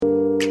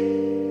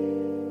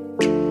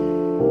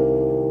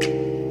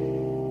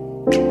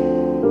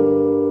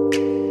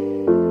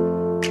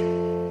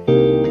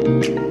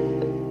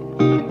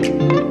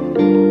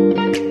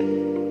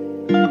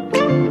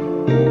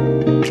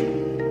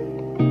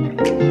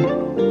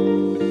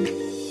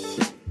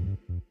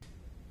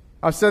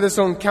I've said this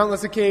on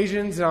countless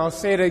occasions, and I'll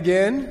say it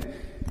again.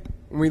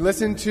 When we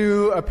listen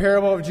to a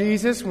parable of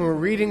Jesus, when we're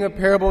reading a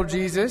parable of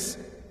Jesus,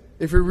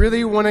 if we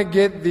really want to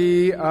get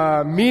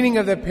the meaning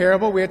of the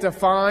parable, we have to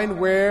find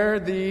where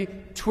the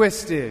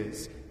twist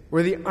is,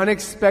 where the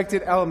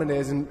unexpected element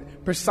is. And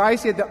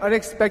precisely at the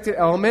unexpected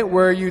element,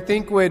 where you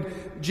think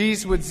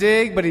Jesus would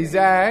zig, but he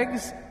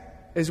zags,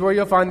 is where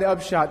you'll find the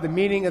upshot, the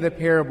meaning of the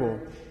parable,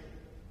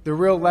 the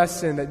real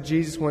lesson that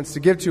Jesus wants to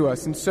give to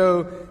us. And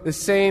so the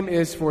same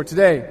is for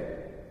today.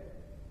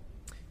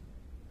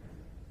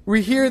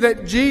 We hear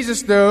that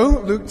Jesus, though,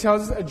 Luke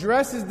tells us,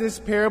 addresses this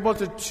parable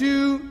to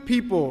two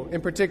people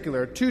in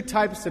particular, two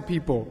types of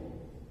people.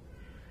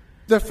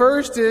 The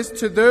first is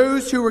to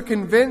those who were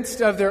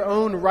convinced of their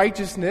own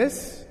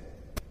righteousness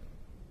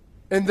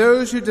and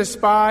those who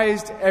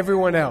despised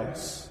everyone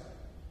else.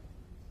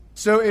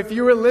 So if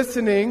you were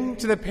listening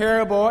to the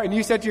parable and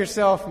you said to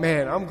yourself,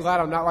 man, I'm glad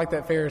I'm not like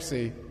that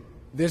Pharisee,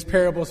 this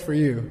parable's for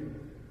you.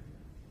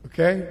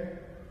 Okay?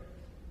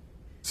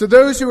 So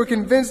those who were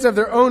convinced of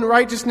their own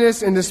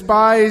righteousness and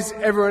despise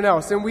everyone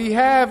else. And we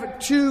have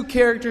two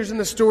characters in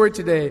the story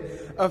today,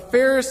 a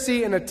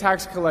Pharisee and a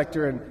tax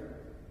collector. And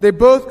they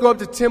both go up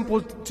to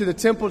the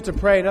temple to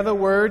pray. In other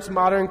words,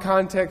 modern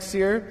context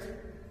here,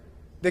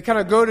 they kind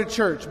of go to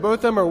church. Both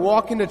of them are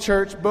walking to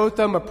church. Both of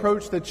them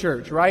approach the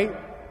church, right?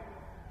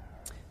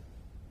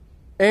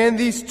 And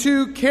these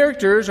two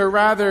characters are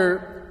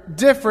rather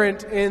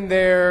different in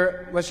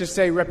their, let's just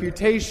say,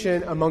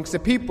 reputation amongst the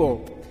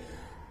people.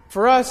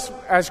 For us,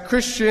 as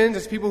Christians,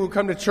 as people who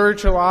come to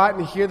church a lot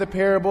and hear the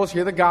parables,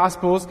 hear the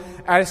Gospels,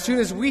 as soon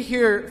as we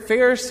hear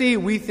Pharisee,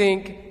 we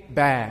think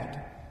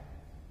bad.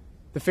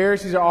 The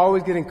Pharisees are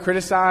always getting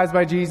criticized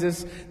by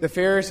Jesus. The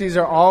Pharisees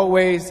are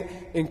always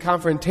in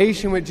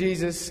confrontation with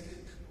Jesus.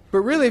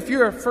 But really, if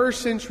you're a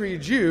first century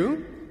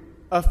Jew,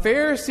 a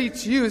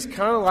Pharisee to you is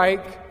kind of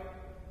like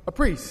a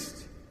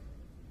priest.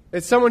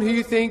 It's someone who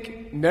you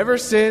think never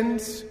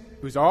sins,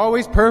 who's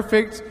always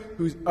perfect,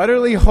 who's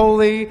utterly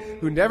holy,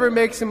 who never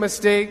makes a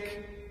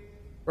mistake,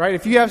 right?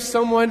 If you have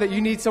someone that you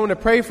need someone to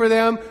pray for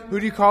them, who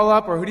do you call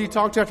up or who do you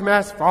talk to after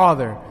Mass?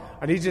 Father,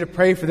 I need you to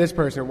pray for this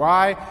person.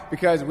 Why?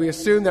 Because we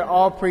assume that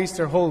all priests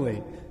are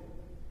holy.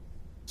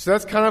 So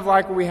that's kind of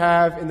like what we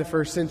have in the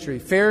first century.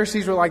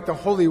 Pharisees were like the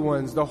holy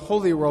ones, the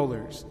holy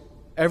rollers.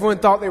 Everyone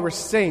thought they were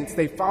saints.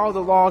 They followed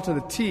the law to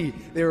the T.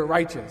 They were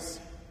righteous.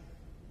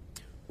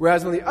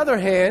 Whereas on the other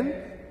hand,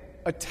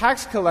 a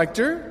tax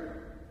collector,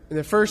 in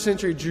the first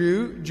century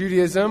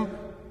Judaism,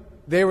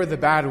 they were the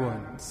bad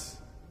ones.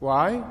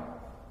 Why?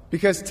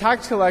 Because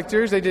tax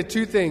collectors, they did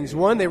two things.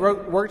 One, they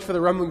worked for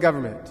the Roman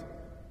government.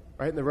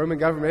 Right? And the Roman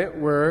government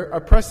were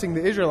oppressing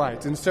the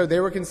Israelites, and so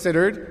they were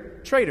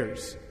considered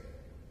traitors.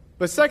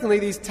 But secondly,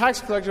 these tax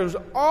collectors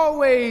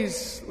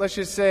always, let's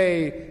just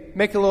say,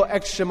 make a little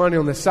extra money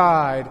on the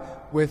side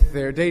with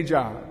their day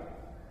job.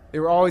 They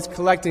were always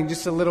collecting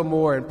just a little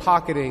more and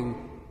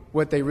pocketing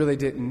what they really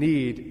didn't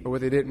need or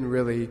what they didn't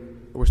really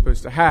were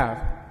supposed to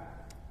have.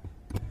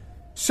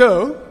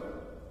 So,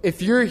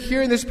 if you're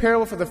hearing this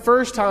parable for the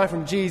first time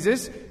from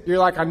Jesus, you're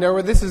like, I know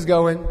where this is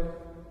going.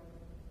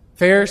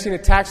 Pharisee and a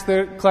tax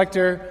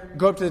collector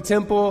go up to the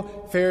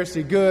temple.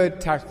 Pharisee good,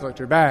 tax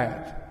collector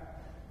bad.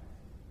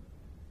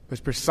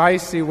 It's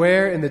precisely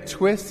where in the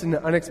twist and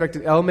the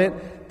unexpected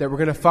element that we're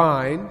going to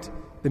find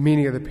the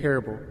meaning of the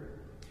parable.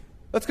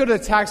 Let's go to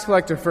the tax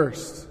collector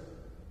first.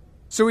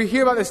 So we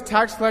hear about this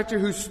tax collector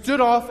who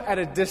stood off at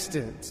a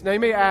distance. Now you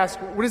may ask,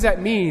 what does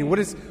that mean? What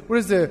is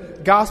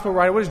the gospel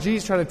writer? What is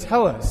Jesus trying to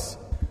tell us?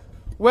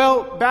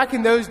 Well, back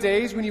in those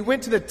days, when you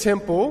went to the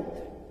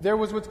temple, there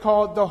was what's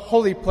called the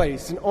holy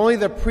place, and only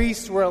the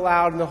priests were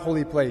allowed in the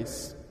holy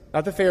place.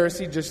 Not the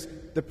Pharisee, just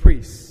the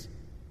priests.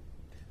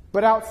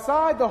 But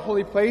outside the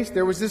holy place,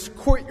 there was this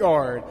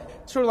courtyard.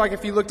 Sort of like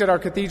if you looked at our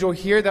cathedral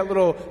here, that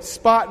little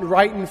spot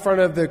right in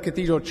front of the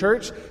cathedral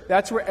church,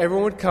 that's where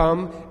everyone would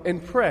come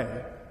and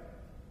pray.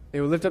 They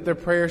would lift up their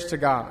prayers to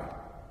God.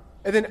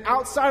 And then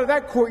outside of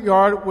that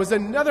courtyard was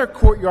another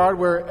courtyard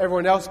where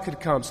everyone else could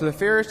come. So the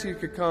Pharisee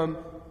could come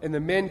and the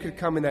men could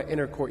come in that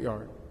inner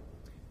courtyard.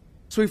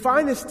 So we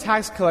find this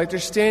tax collector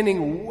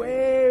standing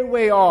way,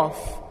 way off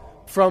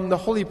from the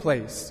holy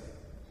place.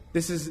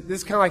 This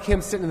is kind of like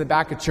him sitting in the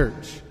back of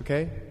church,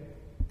 okay?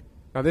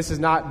 Now this is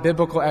not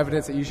biblical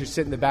evidence that you should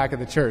sit in the back of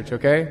the church,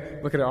 okay?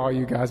 Look at all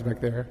you guys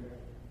back there,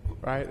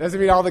 right? Doesn't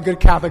mean all the good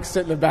Catholics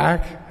sit in the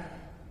back.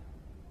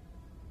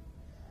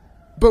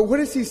 But what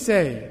does he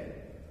say?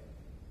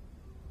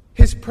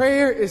 His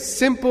prayer is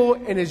simple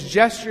and his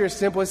gesture is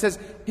simple. It says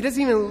he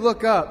doesn't even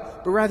look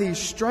up, but rather he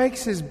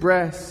strikes his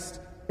breast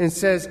and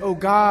says, "Oh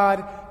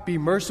God, be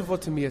merciful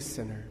to me, a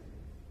sinner."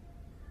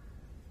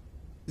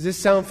 Does this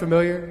sound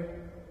familiar?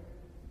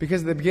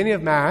 Because at the beginning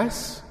of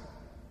Mass,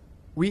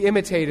 we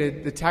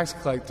imitated the tax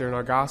collector in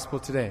our gospel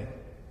today.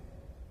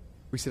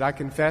 We said, "I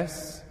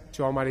confess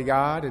to Almighty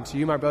God and to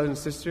you, my brothers and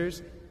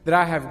sisters, that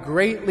I have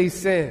greatly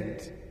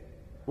sinned."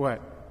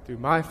 What? Through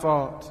my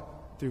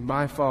fault, through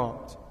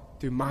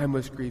my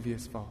most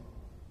grievous fault.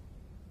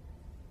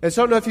 And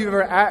so I don't know if you've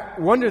ever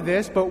wondered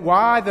this, but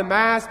why the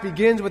Mass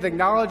begins with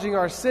acknowledging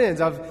our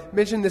sins. I've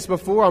mentioned this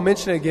before, I'll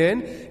mention it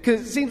again,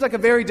 because it seems like a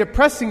very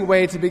depressing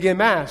way to begin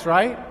Mass,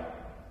 right?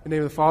 In the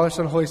name of the Father,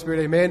 Son, and Holy Spirit,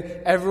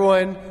 amen.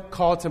 Everyone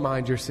call to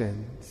mind your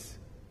sins.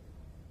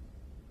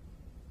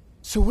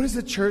 So what is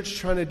the church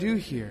trying to do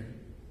here?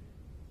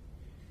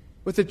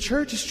 What the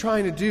church is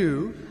trying to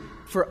do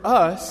for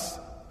us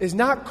is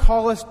not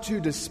call us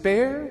to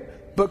despair,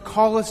 but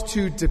call us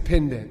to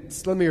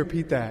dependence. Let me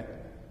repeat that.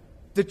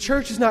 The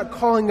church is not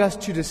calling us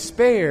to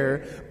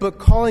despair, but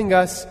calling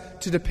us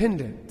to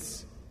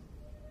dependence.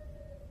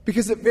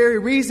 Because the very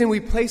reason we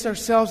place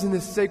ourselves in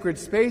this sacred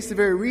space, the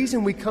very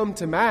reason we come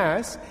to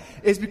Mass,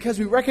 is because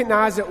we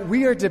recognize that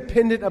we are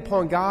dependent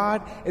upon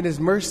God and His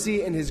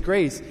mercy and His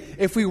grace.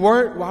 If we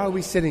weren't, why are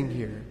we sitting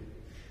here?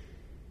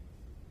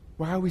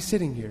 Why are we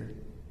sitting here?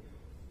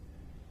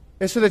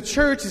 And so the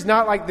church is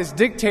not like this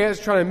dictator that's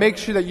trying to make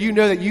sure that you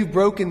know that you've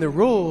broken the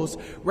rules.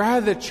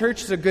 Rather, the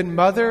church is a good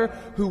mother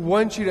who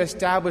wants you to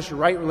establish a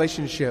right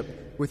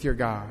relationship with your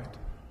God.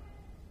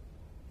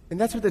 And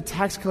that's what the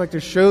tax collector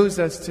shows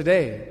us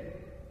today.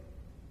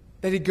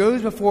 That he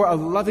goes before a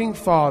loving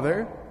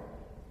Father,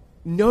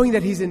 knowing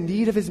that he's in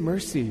need of His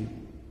mercy.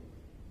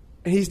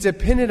 And he's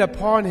dependent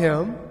upon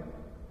Him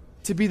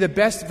to be the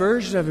best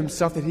version of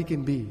himself that he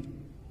can be.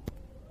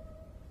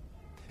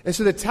 And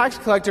so the tax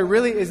collector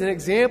really is an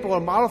example, a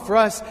model for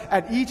us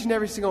at each and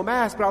every single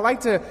Mass. But I'd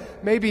like to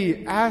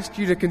maybe ask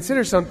you to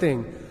consider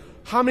something.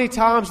 How many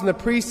times when the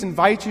priest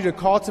invites you to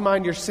call to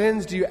mind your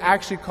sins, do you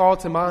actually call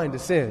to mind a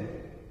sin?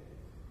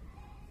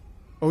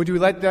 Or do we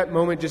let that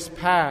moment just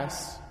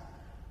pass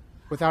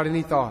without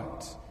any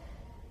thought?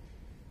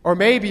 Or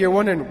maybe you're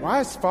wondering,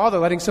 why is Father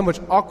letting so much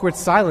awkward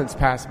silence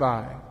pass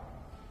by?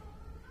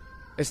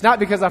 It's not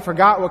because I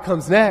forgot what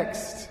comes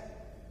next.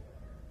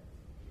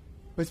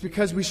 But it's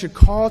because we should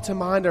call to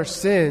mind our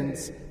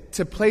sins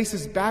to place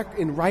us back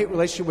in right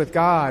relationship with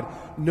God,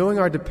 knowing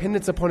our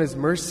dependence upon His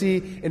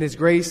mercy and His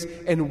grace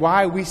and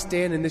why we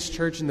stand in this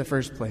church in the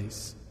first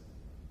place.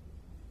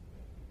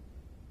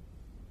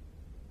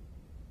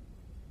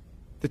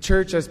 The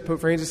church, as Pope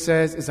Francis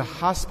says, is a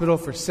hospital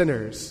for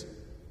sinners,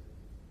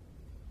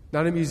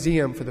 not a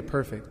museum for the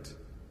perfect.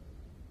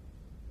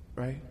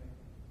 Right?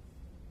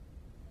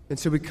 And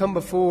so we come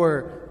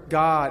before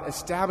God,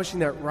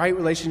 establishing that right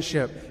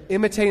relationship,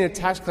 imitating a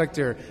tax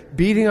collector,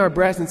 beating our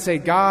breast and say,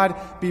 God,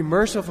 be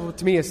merciful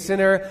to me, a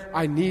sinner.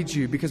 I need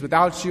you, because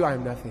without you, I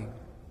am nothing.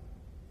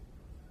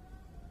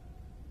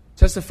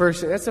 So that's the first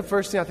thing. That's the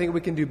first thing I think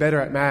we can do better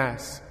at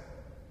Mass,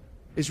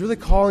 is really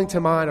calling to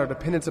mind our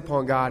dependence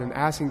upon God and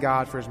asking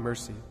God for His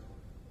mercy.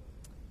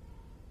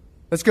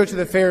 Let's go to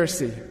the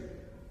Pharisee.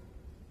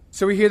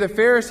 So we hear the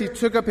Pharisee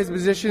took up his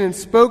position and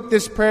spoke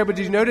this prayer, but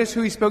did you notice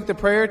who he spoke the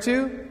prayer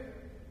to?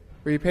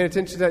 Were you paying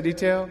attention to that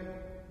detail?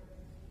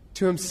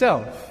 To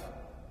himself.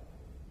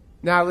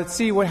 Now let's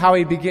see how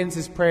he begins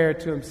his prayer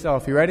to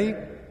himself. You ready?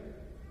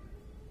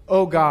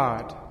 Oh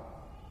God.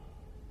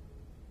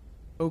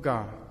 Oh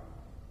God.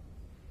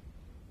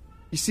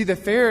 You see, the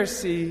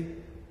Pharisee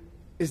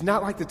is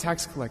not like the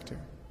tax collector.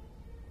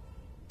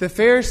 The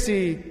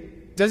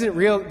Pharisee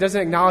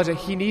doesn't acknowledge that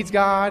he needs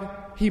God.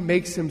 He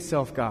makes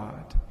himself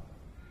God.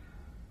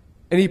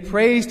 And he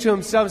prays to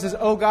himself and says,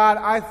 oh God,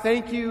 I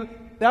thank you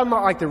that I'm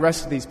not like the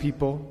rest of these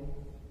people.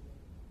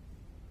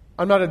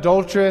 I'm not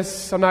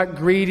adulterous. I'm not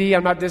greedy.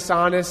 I'm not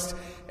dishonest.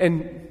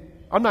 And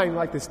I'm not even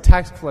like this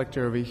tax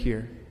collector over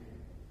here.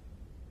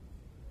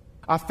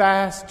 I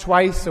fast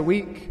twice a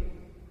week.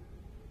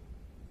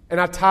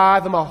 And I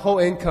tithe my whole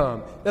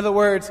income. In other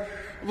words,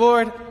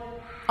 Lord,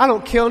 I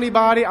don't kill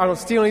anybody. I don't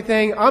steal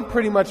anything. I'm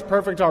pretty much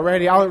perfect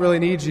already. I don't really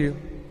need you.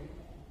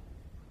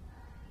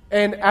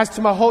 And as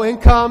to my whole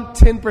income,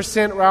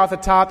 10% right off the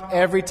top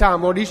every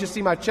time. Lord, you should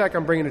see my check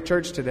I'm bringing to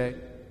church today.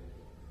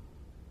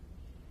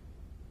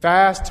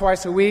 Fast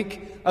twice a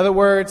week. In other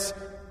words,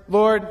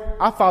 Lord,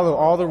 I follow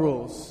all the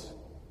rules.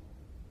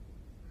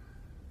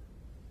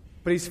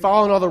 But he's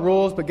following all the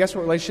rules, but guess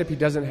what relationship he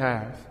doesn't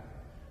have?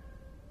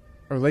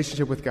 A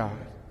relationship with God.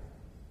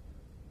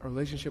 A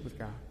relationship with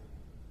God.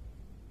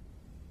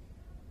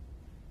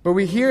 But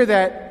we hear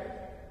that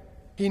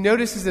he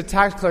notices the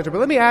tax collector. But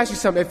let me ask you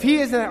something. If he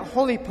is in that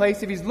holy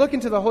place, if he's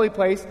looking to the holy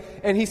place,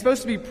 and he's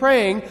supposed to be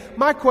praying,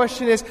 my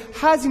question is,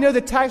 how does he know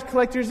the tax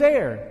collector's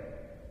there?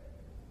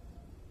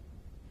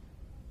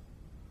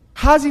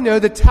 How does he know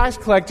the tax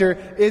collector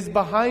is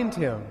behind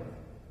him?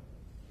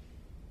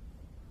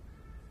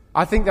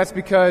 I think that's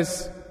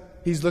because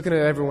he's looking at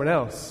everyone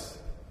else.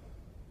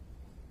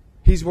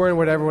 He's worrying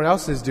what everyone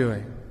else is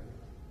doing.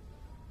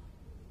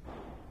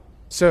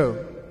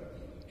 So,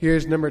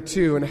 here's number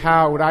 2, and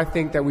how would I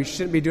think that we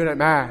shouldn't be doing at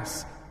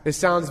Mass. This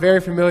sounds very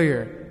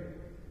familiar.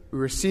 We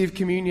receive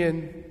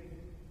communion,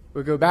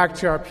 we go back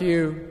to our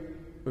pew,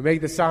 we make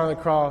the sign of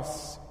the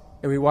cross,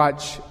 and we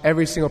watch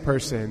every single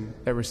person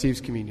that receives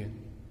communion.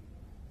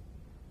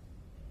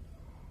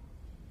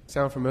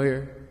 Sound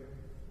familiar?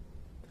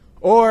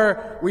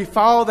 Or we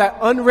follow that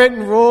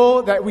unwritten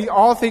rule that we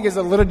all think is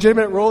a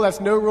legitimate rule, that's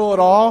no rule at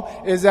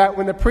all, is that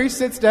when the priest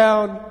sits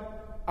down,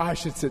 I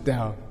should sit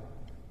down.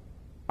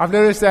 I've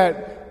noticed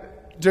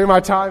that during my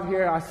time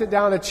here, I sit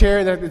down in a chair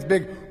and there's this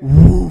big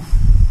woof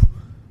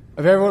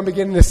of everyone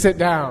beginning to sit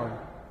down.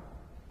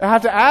 I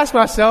have to ask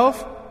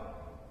myself,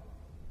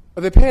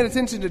 are they paying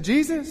attention to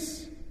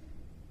Jesus?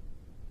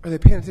 Or are they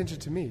paying attention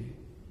to me?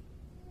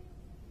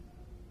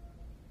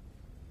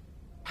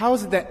 How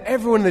is it that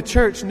everyone in the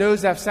church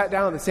knows that I've sat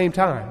down at the same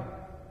time?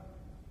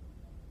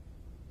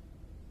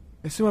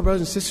 And so, my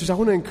brothers and sisters, I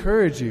want to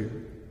encourage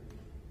you.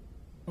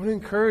 I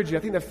think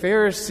the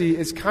Pharisee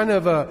is kind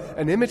of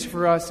an image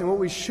for us and what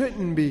we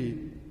shouldn't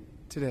be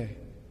today.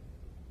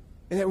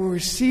 And that when we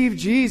receive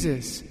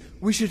Jesus,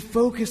 we should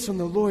focus on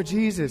the Lord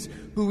Jesus,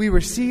 who we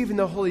receive in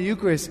the Holy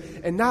Eucharist,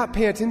 and not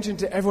pay attention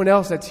to everyone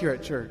else that's here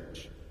at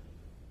church.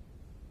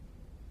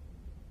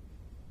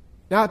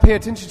 Not pay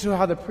attention to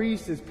how the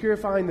priest is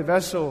purifying the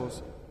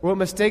vessels, or what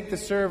mistake the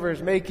server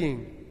is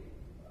making.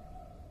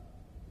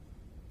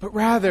 But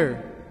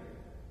rather,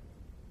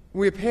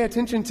 when we pay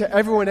attention to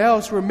everyone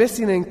else, we're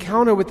missing an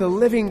encounter with the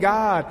living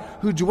God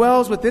who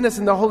dwells within us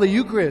in the Holy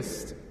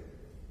Eucharist.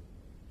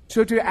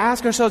 So to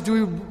ask ourselves, do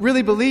we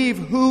really believe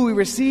who we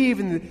receive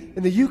in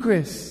the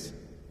Eucharist?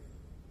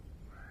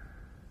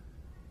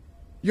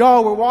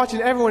 Y'all, we're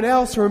watching everyone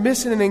else, and we're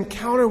missing an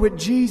encounter with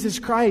Jesus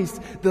Christ,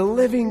 the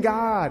living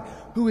God,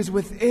 who is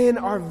within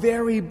our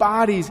very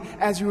bodies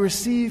as we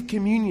receive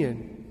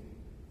communion.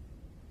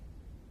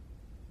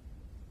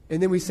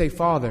 And then we say,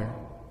 Father,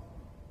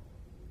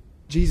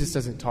 Jesus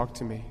doesn't talk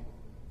to me.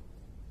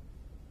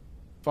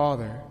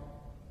 Father,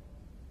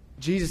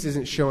 Jesus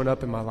isn't showing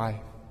up in my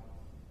life.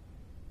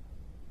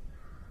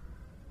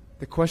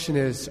 The question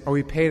is, are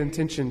we paying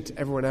attention to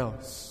everyone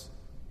else?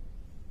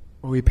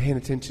 Or are we paying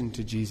attention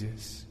to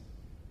Jesus?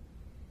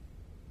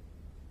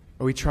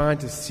 Are we trying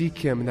to seek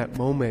Him in that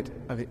moment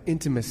of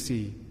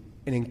intimacy,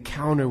 an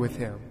encounter with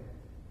Him?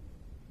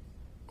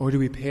 Or do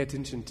we pay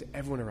attention to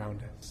everyone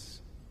around us?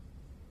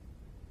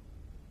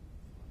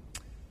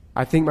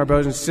 I think, my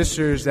brothers and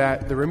sisters,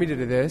 that the remedy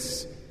to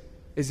this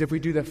is if we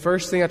do the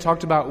first thing I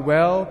talked about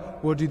well,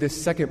 we'll do the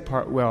second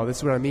part well. This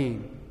is what I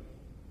mean.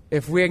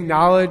 If we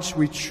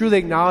truly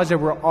acknowledge that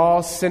we're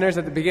all sinners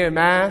at the beginning of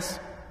Mass,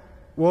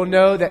 we'll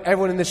know that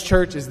everyone in this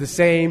church is the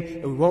same,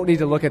 and we won't need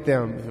to look at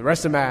them for the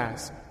rest of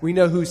Mass. We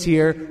know who's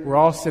here. We're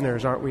all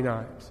sinners, aren't we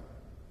not?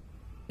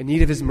 In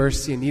need of His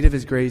mercy, in need of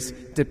His grace,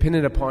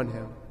 dependent upon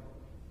Him.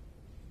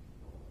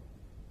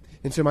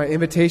 And so my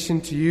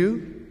invitation to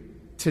you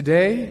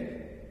today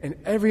and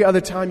every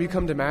other time you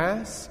come to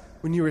Mass,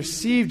 when you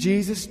receive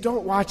Jesus,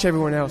 don't watch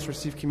everyone else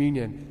receive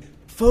communion.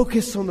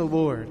 Focus on the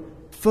Lord.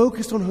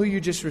 Focus on who you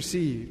just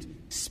received.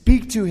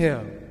 Speak to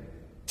Him.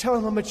 Tell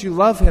Him how much you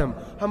love Him,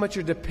 how much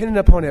you're dependent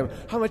upon Him,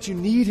 how much you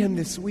need Him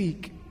this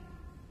week.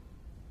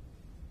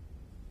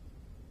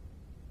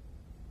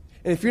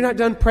 And if you're not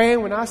done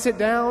praying when I sit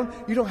down,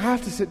 you don't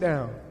have to sit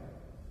down.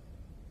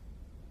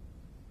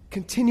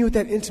 Continue with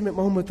that intimate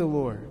moment with the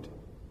Lord.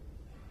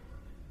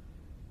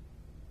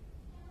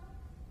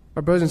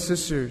 My brothers and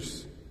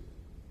sisters,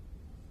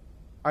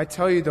 I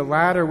tell you, the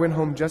latter went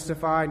home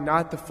justified,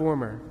 not the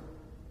former.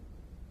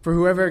 For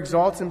whoever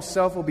exalts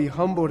himself will be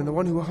humbled, and the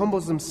one who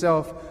humbles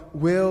himself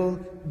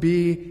will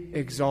be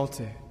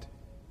exalted.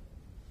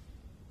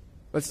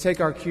 Let's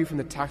take our cue from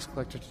the tax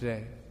collector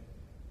today.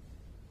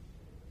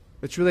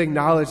 Let's really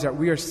acknowledge that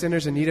we are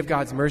sinners in need of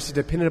God's mercy,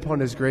 dependent upon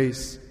His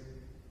grace.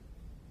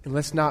 And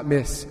let's not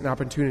miss an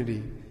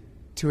opportunity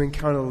to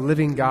encounter the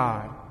living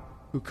God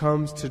who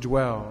comes to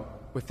dwell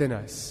within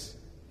us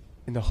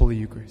in the Holy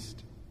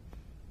Eucharist.